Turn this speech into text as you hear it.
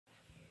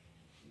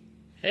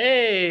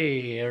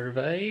Hey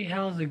everybody,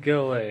 how's it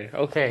going?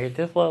 Okay,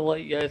 just want to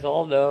let you guys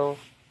all know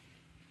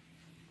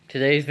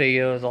today's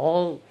video is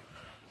all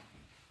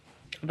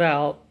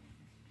about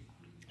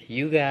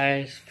you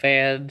guys,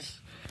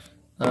 fans.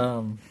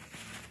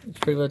 It's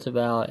pretty much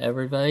about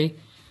everybody.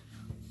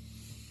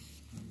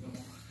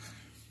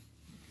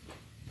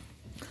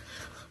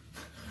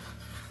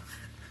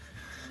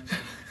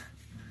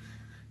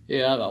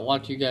 Yeah, I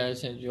want you guys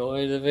to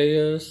enjoy the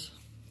videos.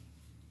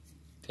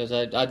 Because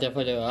I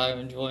definitely know I'm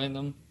enjoying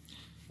them.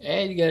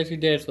 And you guys can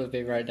dance with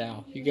me right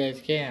now. You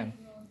guys can.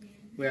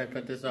 We gotta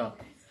put this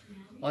up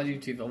on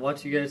YouTube. I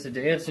want you guys to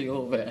dance a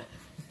little bit.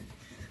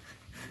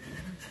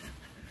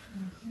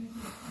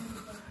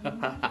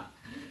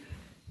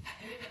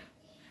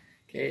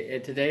 Okay,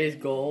 and today's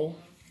goal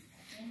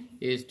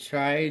is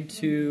try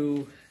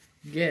to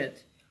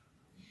get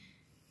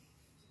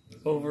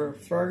over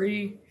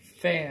 30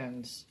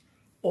 fans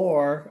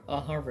or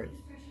 100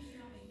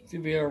 to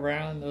be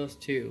around those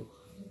two.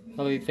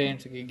 How many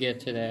fans we can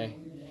get today?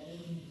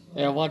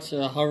 And I want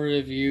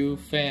 100 of you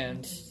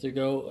fans to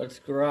go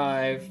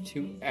subscribe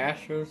to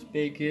Astro's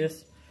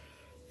Biggest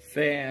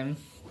Fan.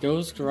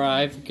 Go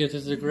subscribe because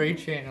it's a great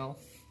channel.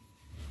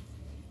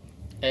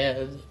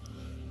 And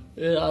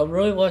I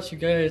really want you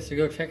guys to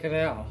go check it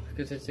out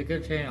because it's a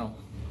good channel.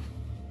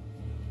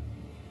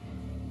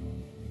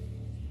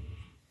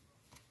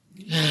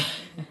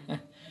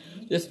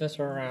 Just mess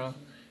around.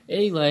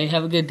 Anyway,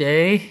 have a good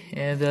day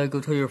and go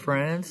tell your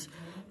friends.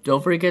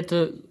 Don't forget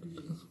to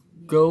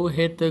go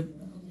hit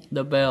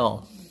the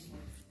bell.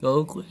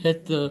 Go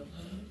hit the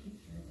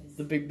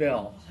big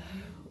bell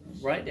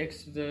right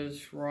next to the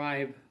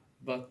subscribe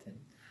button.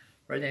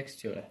 Right next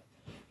to it.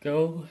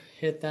 Go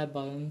hit that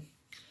button.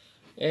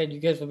 And you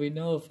guys will be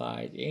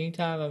notified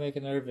anytime I make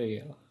another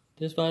video.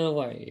 Just by the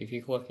way, if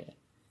you click it.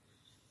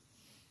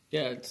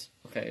 Yeah, it's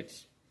okay.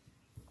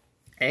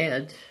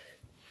 And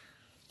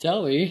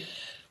tell me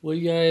what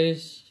you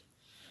guys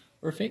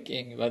are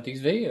thinking about these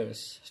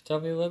videos. Tell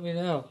me, let me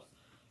know.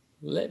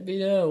 Let me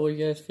know what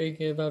you guys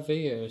thinking about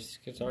videos.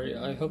 Because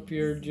I hope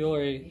you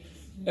enjoy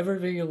every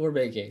video we're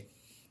making.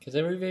 Because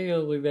every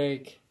video we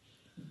make,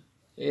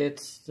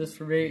 it's just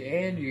for me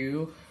and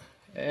you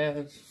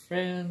as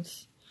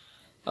friends.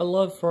 I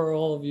love for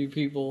all of you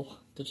people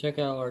to check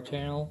out our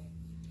channel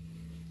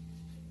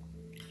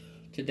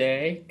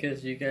today,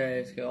 because you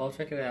guys can all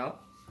check it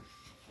out.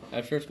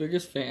 Astro's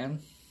Biggest Fan.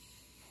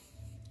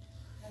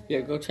 Yeah,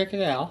 go check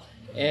it out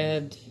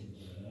and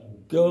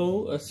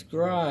go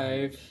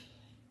subscribe,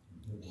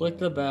 click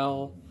the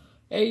bell,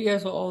 and you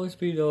guys will always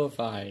be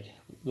notified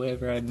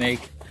whenever I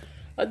make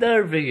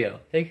another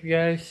video. Thank you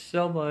guys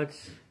so much.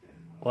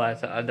 Well,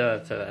 I know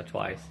I've said that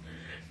twice.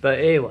 But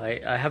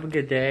anyway, have a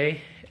good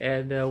day,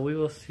 and we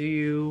will see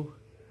you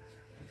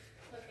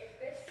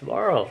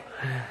tomorrow.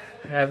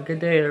 Have a good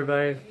day,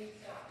 everybody.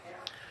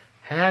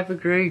 Have a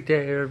great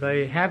day,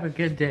 everybody. Have a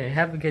good day.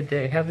 Have a good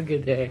day. Have a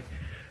good day.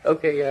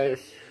 Okay,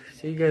 guys.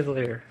 See you guys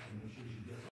later.